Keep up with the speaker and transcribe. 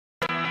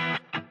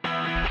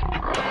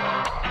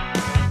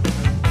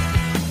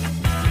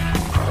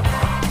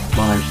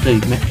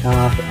Steve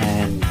Metcalfe,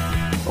 and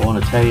I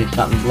want to tell you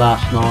something.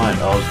 Last night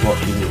I was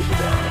watching, it was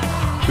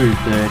about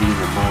 2:30 in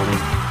the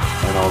morning,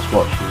 and I was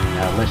watching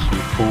lesson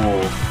 4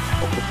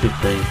 of the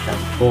 15K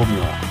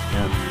formula.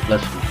 And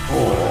lesson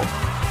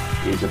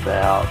 4 is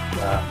about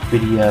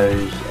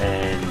videos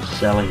and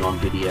selling on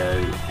video,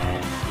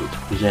 and it's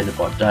presented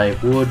by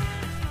Dave Wood.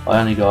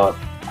 I only got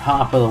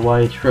half of the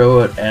way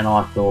through it, and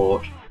I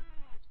thought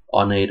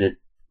I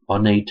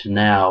need to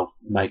now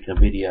make a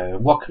video.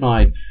 And what can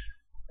I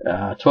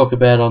talk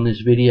about on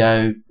this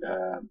video?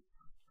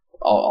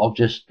 I'll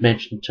just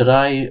mention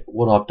today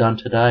what I've done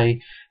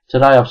today.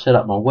 Today I've set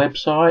up my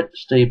website,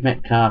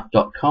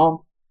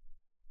 stevemetcalfe.com.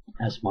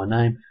 That's my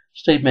name,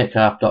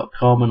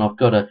 stevemetcalfe.com, and I've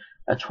got a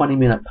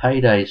 20-minute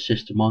payday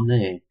system on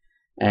there.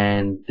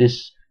 And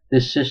this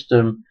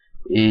system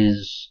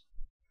is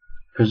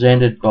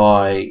presented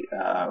by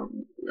a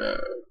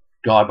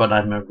guy by the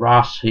name of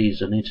Russ.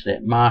 He's an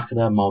internet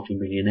marketer,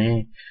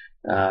 multi-millionaire.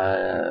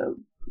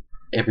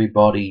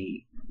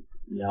 Everybody,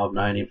 I've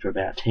known him for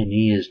about 10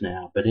 years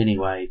now. But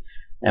anyway,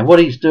 and what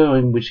he's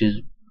doing, which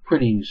is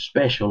pretty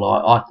special,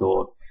 I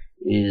thought,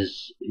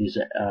 is he's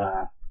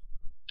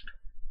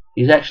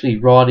actually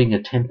writing a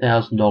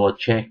 $10,000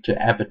 check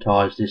to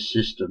advertise this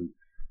system.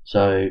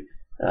 So,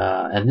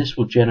 and this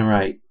will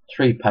generate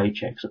 3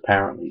 paychecks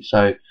apparently.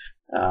 So,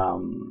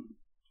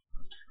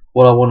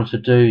 what I wanted to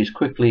do is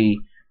quickly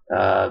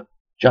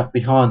jump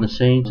behind the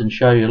scenes and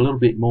show you a little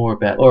bit more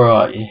about.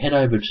 Alright, head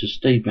over to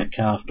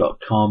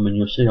stevemetcalfe.com and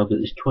you'll see I've got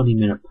this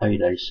 20-minute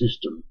payday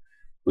system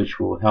which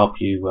will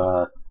help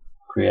you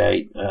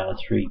create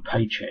 3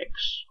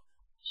 paychecks.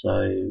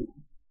 So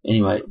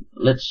anyway,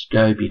 let's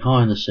go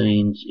behind the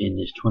scenes in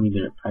this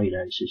 20-minute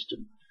payday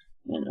system.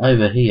 And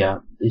over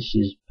here, this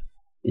is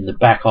in the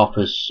back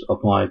office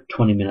of my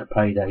 20-minute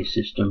payday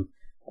system,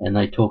 and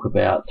they talk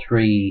about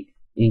 3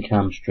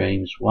 income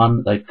streams.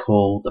 One they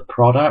call the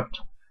product,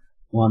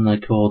 one they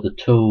call the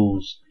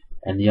tools,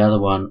 and the other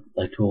one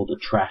they call the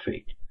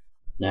traffic.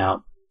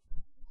 Now,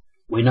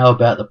 we know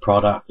about the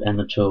product and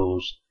the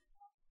tools.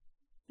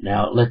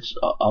 Now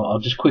I'll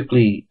just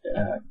quickly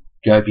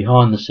go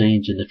behind the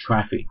scenes in the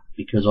traffic,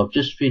 because I've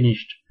just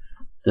finished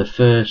the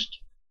first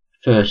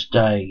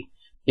day.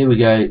 Here we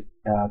go.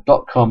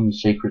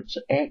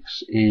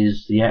 DotComSecretX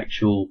is the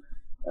actual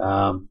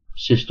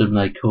system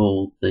they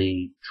call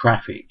the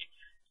traffic.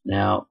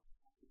 Now,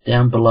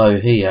 down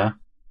below here,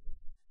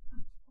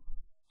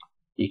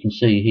 you can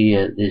see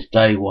here, there's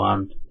day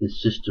 1,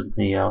 this system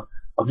here.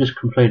 I've just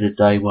completed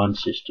day 1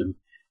 system,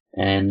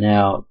 and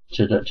now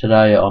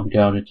today I'm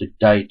going into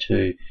day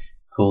 2,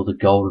 called the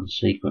golden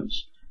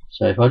sequence.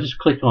 So if I just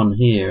click on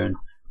here,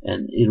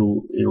 and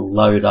it'll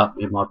load up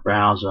in my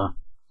browser.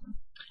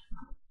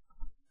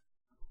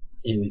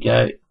 Here we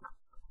go.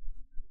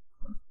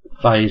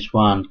 Phase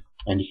 1.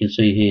 And you can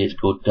see here it's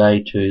called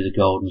day 2, the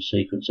golden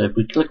sequence. So if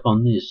we click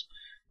on this,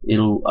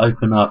 it'll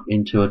open up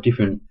into a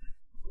different,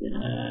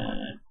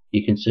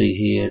 you can see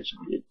here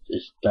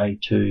it's day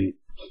 2,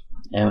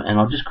 and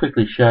I'll just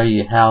quickly show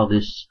you how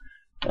this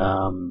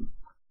comes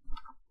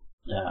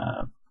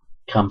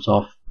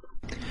off.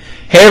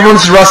 Hey everyone,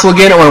 this is Russell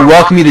again. I want to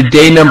welcome you to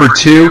day number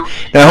 2.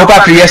 Now I hope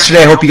after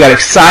yesterday, I hope you got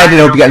excited,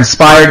 I hope you got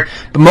inspired,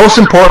 but most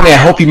importantly, I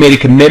hope you made a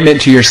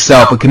commitment to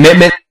yourself, a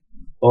commitment.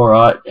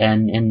 Alright,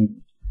 and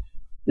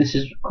this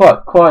is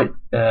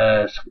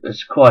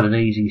it's quite an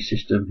easy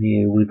system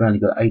here. We've only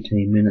got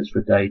 18 minutes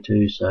for day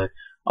 2, so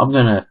I'm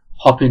going to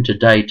hop into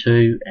day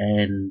 2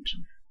 and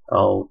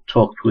I'll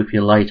talk with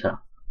you later.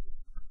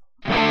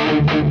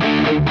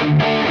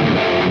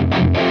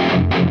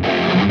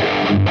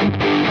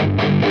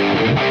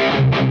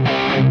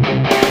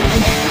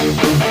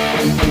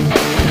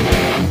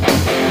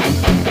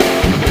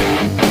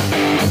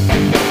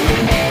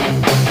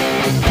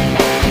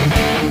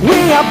 We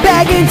are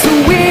begging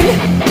to win.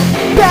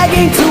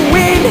 Begging to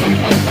win,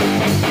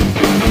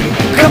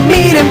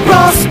 commit and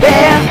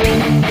prosper.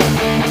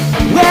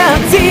 Where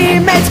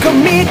teammates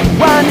commit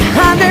 100%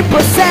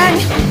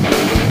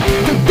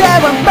 to their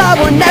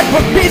unbubble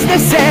network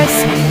businesses,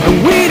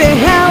 and with the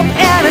help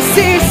and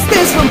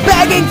assistance from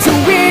begging to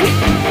win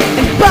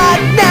and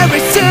partner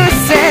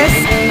resources,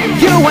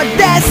 you are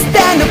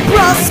destined to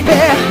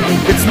prosper.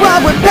 That's why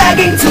we're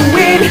begging to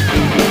win,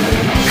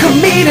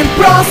 commit and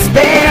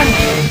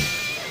prosper.